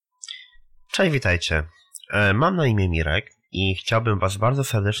Cześć, witajcie. Mam na imię Mirek i chciałbym Was bardzo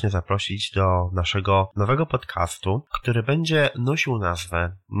serdecznie zaprosić do naszego nowego podcastu, który będzie nosił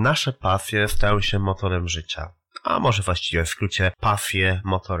nazwę Nasze pasje stają się motorem życia. A może właściwie w skrócie pasje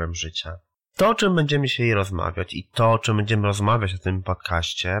motorem życia. To, o czym będziemy dzisiaj rozmawiać i to, o czym będziemy rozmawiać na tym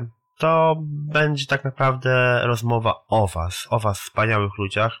podcaście, to będzie tak naprawdę rozmowa o Was wspaniałych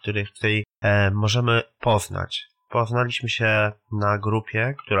ludziach, których tutaj możemy poznać. Poznaliśmy się na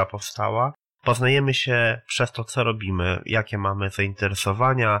grupie, która powstała. Poznajemy się przez to, co robimy, jakie mamy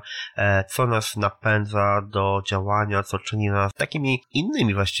zainteresowania, co nas napędza do działania, co czyni nas takimi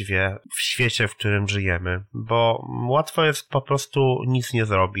innymi właściwie w świecie, w którym żyjemy. Bo łatwo jest po prostu nic nie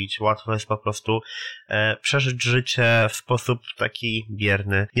zrobić, łatwo jest po prostu przeżyć życie w sposób taki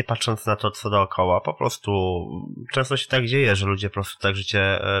bierny, nie patrząc na to, co dookoła. Po prostu często się tak dzieje, że ludzie po prostu tak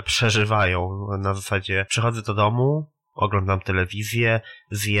życie przeżywają. Na zasadzie przychodzę do domu, oglądam telewizję,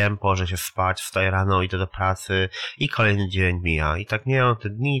 zjem, położę się spać, wstaję rano, idę do pracy i kolejny dzień mija. I tak mijają te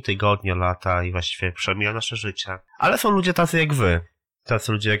dni, tygodnie, lata i właściwie przemija nasze życie. Ale są ludzie tacy jak wy.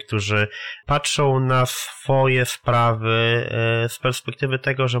 Tacy ludzie, którzy patrzą na swoje sprawy z perspektywy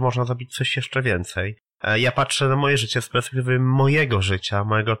tego, że można zrobić coś jeszcze więcej. Ja patrzę na moje życie z perspektywy mojego życia,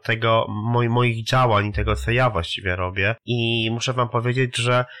 moich działań i tego, co ja właściwie robię. I muszę wam powiedzieć,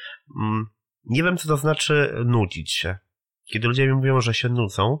 że nie wiem, co to znaczy nudzić się. Kiedy ludzie mi mówią, że się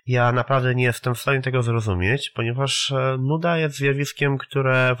nudzą, ja naprawdę nie jestem w stanie tego zrozumieć, ponieważ nuda jest zjawiskiem,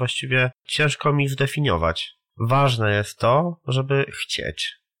 które właściwie ciężko mi zdefiniować. Ważne jest to, żeby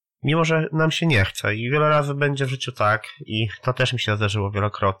chcieć. Mimo że nam się nie chce i wiele razy będzie w życiu tak, i to też mi się zdarzyło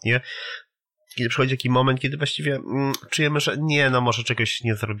wielokrotnie, kiedy przychodzi taki moment, kiedy właściwie czujemy, że może czegoś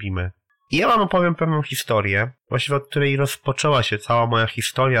nie zrobimy. I ja wam opowiem pewną historię, właściwie od której rozpoczęła się cała moja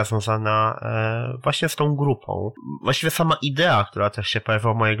historia związana właśnie z tą grupą. Właściwie sama idea, która też się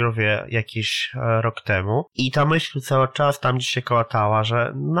pojawiła w mojej głowie jakiś rok temu. I ta myśl cały czas tam gdzieś się kołatała,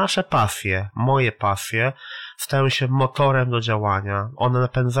 że nasze pasje, moje pasje stają się motorem do działania. One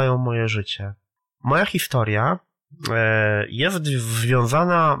napędzają moje życie. Moja historia jest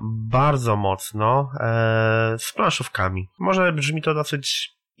związana bardzo mocno z planszówkami. Może brzmi to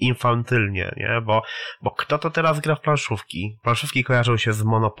dosyć infantylnie, nie? Bo kto to teraz gra w planszówki? Planszówki kojarzą się z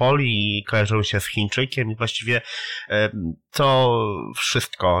Monopoly i kojarzą się z Chińczykiem i właściwie to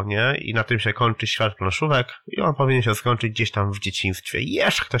wszystko, nie? I na tym się kończy świat planszówek i on powinien się skończyć gdzieś tam w dzieciństwie.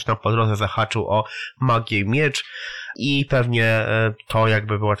 Jeszcze ktoś tam po drodze zahaczył o magię i miecz i pewnie to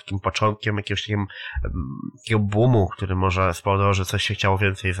jakby było takim początkiem jakiegoś takiego boomu, który może spowodował, że coś się chciało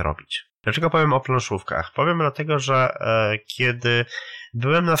więcej zrobić. Dlaczego powiem o planszówkach? Powiem dlatego, że kiedy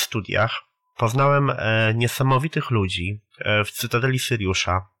byłem na studiach, poznałem niesamowitych ludzi w Cytadeli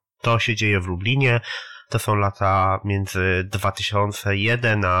Syriusza. To się dzieje w Lublinie. To są lata między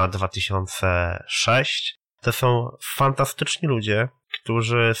 2001 a 2006. To są fantastyczni ludzie,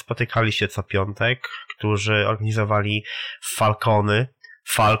 którzy spotykali się co piątek, którzy organizowali Falcony.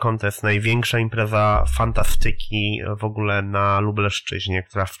 Falcon to jest największa impreza fantastyki w ogóle na Lubelszczyźnie,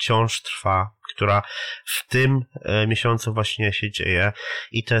 która wciąż trwa, która w tym miesiącu właśnie się dzieje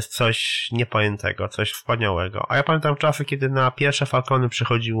i to jest coś niepojętego, coś wspaniałego. A ja pamiętam czasy, kiedy na pierwsze Falcony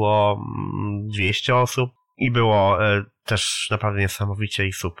przychodziło 200 osób i było też naprawdę niesamowicie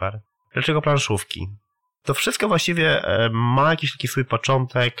i super. Dlaczego planszówki? To wszystko właściwie ma jakiś taki swój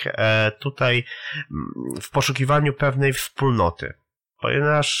początek tutaj w poszukiwaniu pewnej wspólnoty.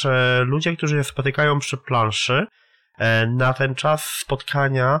 Ponieważ ludzie, którzy się spotykają przy planszy, na ten czas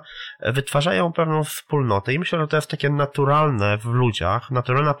spotkania wytwarzają pewną wspólnotę i myślę, że to jest takie naturalne w ludziach,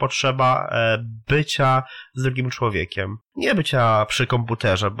 naturalna potrzeba bycia z drugim człowiekiem. Nie bycia przy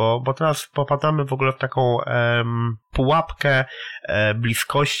komputerze, bo teraz popadamy w ogóle w taką pułapkę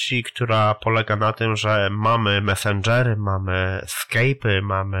bliskości, która polega na tym, że mamy messengery, mamy Skype'y,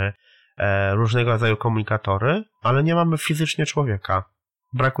 mamy różnego rodzaju komunikatory, ale nie mamy fizycznie człowieka.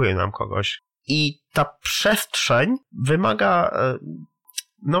 Brakuje nam kogoś. I ta przestrzeń wymaga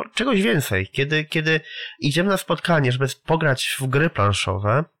czegoś więcej. Kiedy idziemy na spotkanie, żeby pograć w gry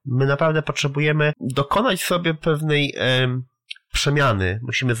planszowe, my naprawdę potrzebujemy dokonać sobie pewnej przemiany.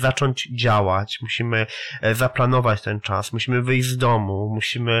 Musimy zacząć działać, musimy zaplanować ten czas, musimy wyjść z domu,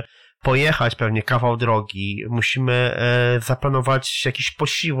 musimy pojechać pewnie kawał drogi, musimy zaplanować jakiś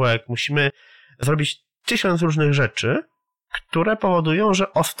posiłek, musimy zrobić 1000 różnych rzeczy, które powodują,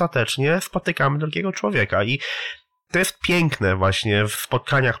 że ostatecznie spotykamy drugiego człowieka. I to jest piękne właśnie w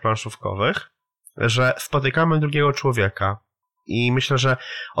spotkaniach planszówkowych, że spotykamy drugiego człowieka. I myślę, że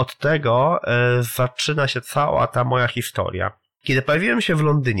od tego zaczyna się cała ta moja historia. Kiedy pojawiłem się w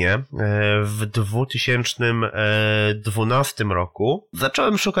Londynie w 2012 roku,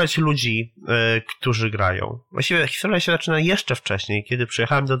 zacząłem szukać ludzi, którzy grają. Właściwie historia się zaczyna jeszcze wcześniej, kiedy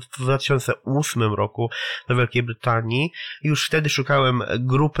przyjechałem w 2008 roku do Wielkiej Brytanii. Już wtedy szukałem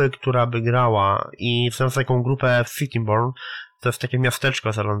grupy, która by grała i znalazłem taką grupę w Sittingbourne, to jest takie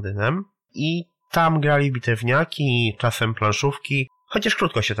miasteczko za Londynem i tam grali bitewniaki, czasem planszówki, chociaż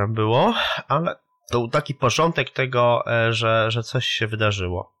krótko się tam było, ale to był taki początek tego, że coś się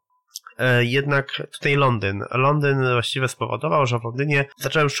wydarzyło. Jednak tutaj Londyn właściwie spowodował, że w Londynie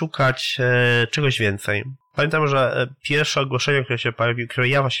zacząłem szukać czegoś więcej. Pamiętam, że pierwsze ogłoszenie, które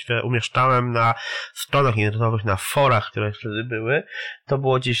ja właściwie umieszczałem na stronach internetowych, na forach, które wtedy były, to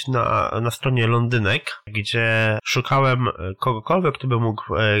było gdzieś na stronie Londynek, gdzie szukałem kogokolwiek, kto by mógł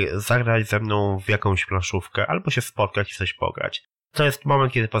zagrać ze mną w jakąś planszówkę, albo się spotkać i coś pograć. To jest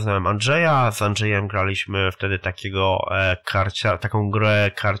moment, kiedy poznałem Andrzeja. Z Andrzejem graliśmy wtedy taką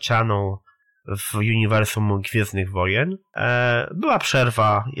grę karcianą w uniwersum Gwiezdnych Wojen. Była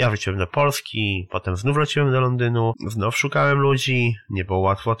przerwa, ja wróciłem do Polski, potem znów wróciłem do Londynu, znów szukałem ludzi, nie było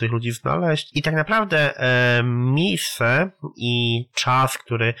łatwo tych ludzi znaleźć i tak naprawdę miejsce i czas,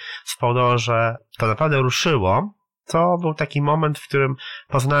 który spowodował, że to naprawdę ruszyło, to był taki moment, w którym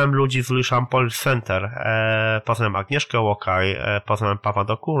poznałem ludzi z Lewisham Police Center. Poznałem Agnieszkę Łokaj, poznałem Pawła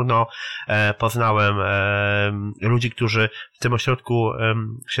Dokurno, poznałem ludzi, którzy w tym ośrodku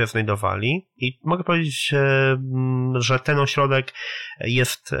się znajdowali i mogę powiedzieć, że ten ośrodek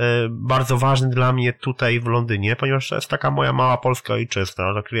jest bardzo ważny dla mnie tutaj w Londynie, ponieważ to jest taka moja mała polska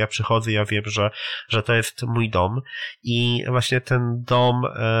ojczyzna, do której ja przychodzę, ja wiem, że to jest mój dom i właśnie ten dom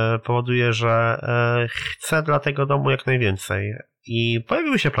powoduje, że chcę dla tego domu jak najwięcej. I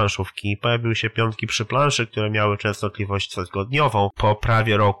pojawiły się planszówki, pojawiły się piątki przy planszy, które miały częstotliwość cotygodniową. Po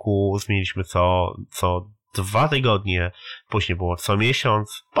prawie roku zmieniliśmy co 2 tygodnie, później było co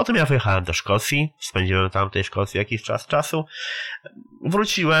miesiąc. Potem ja wyjechałem do Szkocji, spędziłem tam w tej Szkocji jakiś czasu.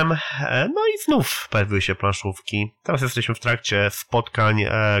 Wróciłem, no i znów pojawiły się planszówki. Teraz jesteśmy w trakcie spotkań,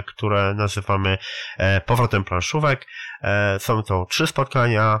 które nazywamy powrotem planszówek. Są to 3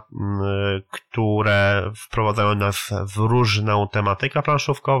 spotkania, które wprowadzają nas w różną tematykę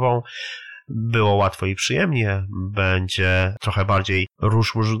planszówkową. Było łatwo i przyjemnie, będzie trochę bardziej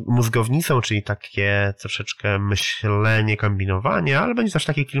rusz mózgownicą, czyli takie troszeczkę myślenie, kombinowanie, ale będzie też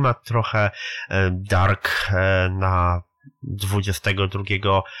taki klimat trochę dark na 22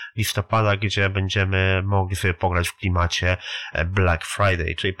 listopada, gdzie będziemy mogli sobie pograć w klimacie Black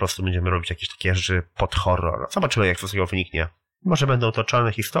Friday, czyli po prostu będziemy robić jakieś takie rzeczy pod horror. Zobaczymy, jak to z tego wyniknie. Może będą to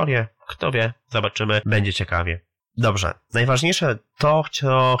czarne historie, kto wie, zobaczymy, będzie ciekawie. Dobrze, najważniejsze to,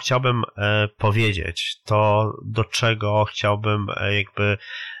 co chciałbym powiedzieć, to do czego chciałbym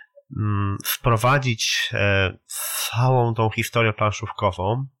sprowadzić całą tą historię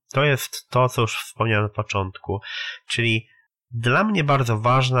planszówkową, to jest to, co już wspomniałem na początku, czyli dla mnie bardzo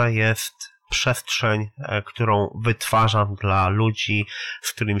ważna jest przestrzeń, którą wytwarzam dla ludzi,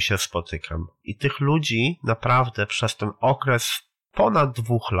 z którymi się spotykam. I tych ludzi naprawdę przez ten okres ponad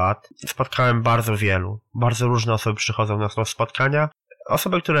 2 lat spotkałem bardzo wielu. Bardzo różne osoby przychodzą na te spotkania.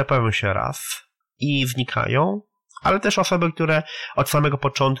 Osoby, które pojawią się raz i znikają, ale też osoby, które od samego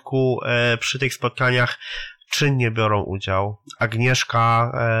początku przy tych spotkaniach czynnie biorą udział.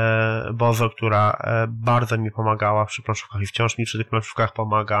 Agnieszka Bozo, która bardzo mi pomagała przy planszówkach i wciąż mi przy tych planszówkach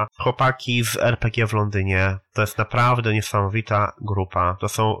pomaga. Chłopaki z RPG w Londynie. To jest naprawdę niesamowita grupa. To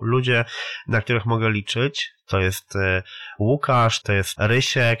są ludzie, na których mogę liczyć. To jest Łukasz, to jest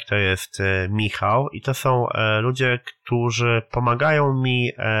Rysiek, to jest Michał i to są ludzie, którzy pomagają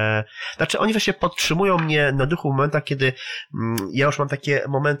mi, oni właśnie podtrzymują mnie na duchu w momentach, kiedy ja już mam takie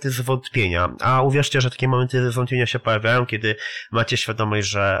momenty zwątpienia, a uwierzcie, że takie momenty zwątpienia się pojawiają, kiedy macie świadomość,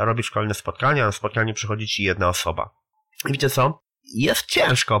 że robisz kolejne spotkania, a na spotkanie przychodzi ci jedna osoba. I wiecie co? Jest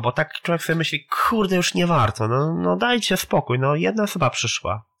ciężko, bo tak człowiek sobie myśli, kurde, już nie warto, no dajcie spokój, jedna osoba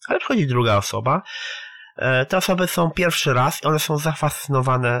przyszła, ale przychodzi druga osoba. Te osoby są pierwszy raz i one są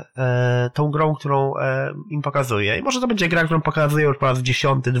zafascynowane tą grą, którą im pokazuję. I może to będzie gra, którą pokazuję już po raz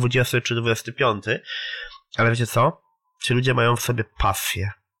 10, 20 czy 25. Ale wiecie co? Ci ludzie mają w sobie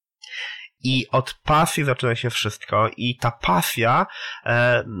pasję. I od pasji zaczyna się wszystko. I ta pasja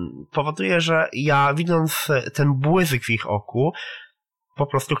powoduje, że ja widząc ten błysk w ich oku, po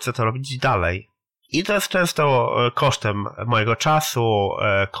prostu chcę to robić dalej. I to jest często kosztem mojego czasu,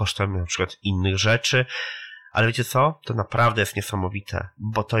 kosztem na przykład innych rzeczy, ale wiecie co? To naprawdę jest niesamowite,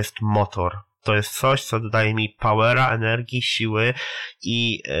 bo to jest motor. To jest coś, co dodaje mi powera, energii, siły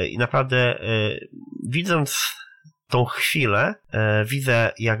i naprawdę widząc tą chwilę,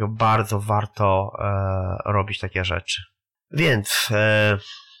 widzę, jak bardzo warto robić takie rzeczy. Więc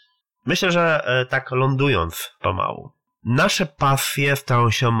myślę, że tak lądując pomału. Nasze pasje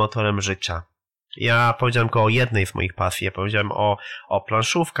stają się motorem życia. Ja powiedziałem tylko o jednej z moich pasji. Ja powiedziałem o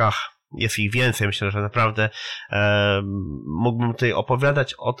planszówkach. Jest ich więcej. Myślę, że naprawdę mógłbym tutaj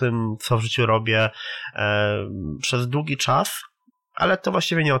opowiadać o tym, co w życiu robię przez długi czas, ale to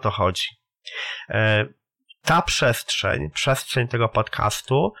właściwie nie o to chodzi. Ta przestrzeń tego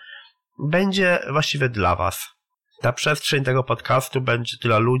podcastu będzie właściwie dla Was. Ta przestrzeń tego podcastu będzie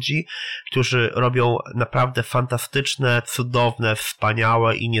dla ludzi, którzy robią naprawdę fantastyczne, cudowne,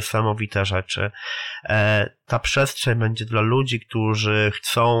 wspaniałe i niesamowite rzeczy. Ta przestrzeń będzie dla ludzi, którzy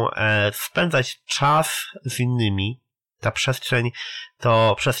chcą spędzać czas z innymi. Ta przestrzeń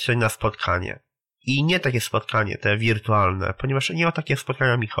to przestrzeń na spotkanie. I nie takie spotkanie, te wirtualne, ponieważ nie o takie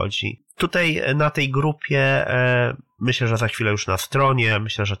spotkania mi chodzi. Tutaj na tej grupie, myślę, że za chwilę już na stronie,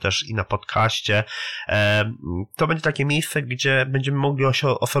 myślę, że też i na podcaście, to będzie takie miejsce, gdzie będziemy mogli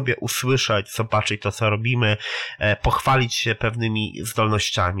o sobie usłyszeć, zobaczyć to, co robimy, pochwalić się pewnymi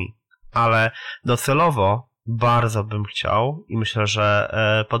zdolnościami. Ale docelowo bardzo bym chciał i myślę, że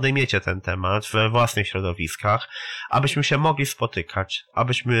podejmiecie ten temat we własnych środowiskach, abyśmy się mogli spotykać,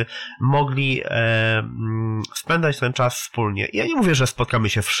 abyśmy mogli spędzać ten czas wspólnie. Ja nie mówię, że spotkamy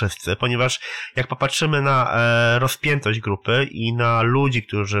się wszyscy, ponieważ jak popatrzymy na rozpiętość grupy i na ludzi,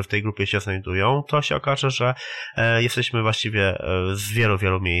 którzy w tej grupie się znajdują, to się okaże, że jesteśmy właściwie z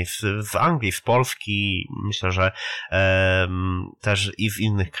wielu miejsc. Z Anglii, z Polski, myślę, że też i z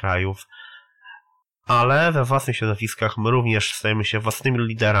innych krajów. Ale we własnych środowiskach my również stajemy się własnymi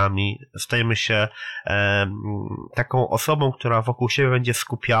liderami, stajemy się taką osobą, która wokół siebie będzie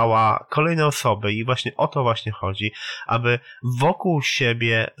skupiała kolejne osoby i właśnie o to właśnie chodzi, aby wokół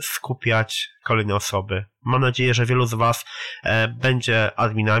siebie skupiać kolejne osoby. Mam nadzieję, że wielu z Was będzie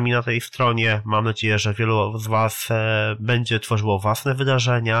adminami na tej stronie. Mam nadzieję, że wielu z Was będzie tworzyło własne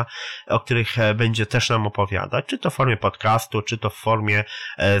wydarzenia, o których będzie też nam opowiadać, czy to w formie podcastu, czy to w formie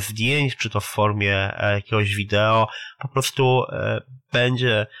zdjęć, czy to w formie jakiegoś wideo. Po prostu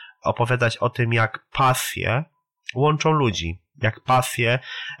będzie opowiadać o tym, jak pasje łączą ludzi, jak pasje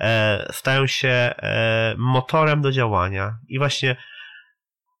stają się motorem do działania i właśnie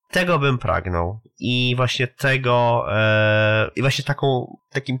tego bym pragnął i właśnie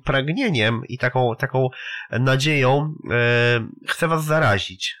takim pragnieniem i taką nadzieją chcę Was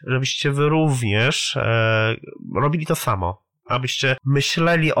zarazić, żebyście Wy również robili to samo, abyście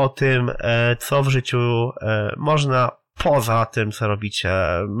myśleli o tym, co w życiu można poza tym, co robicie.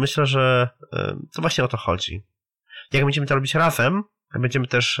 Myślę, że to właśnie o to chodzi. Jak będziemy to robić razem, będziemy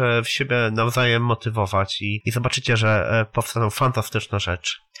też w siebie nawzajem motywować i zobaczycie, że powstaną fantastyczne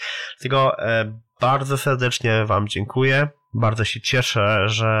rzeczy. Dlatego bardzo serdecznie Wam dziękuję, bardzo się cieszę,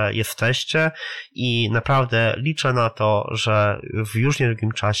 że jesteście i naprawdę liczę na to, że w już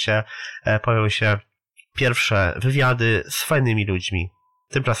niedługim czasie pojawią się pierwsze wywiady z fajnymi ludźmi.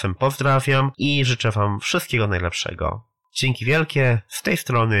 Tymczasem pozdrawiam i życzę Wam wszystkiego najlepszego. Dzięki wielkie, z tej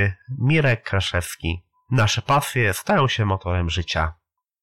strony Mirek Kraszewski. Nasze pasje stają się motorem życia.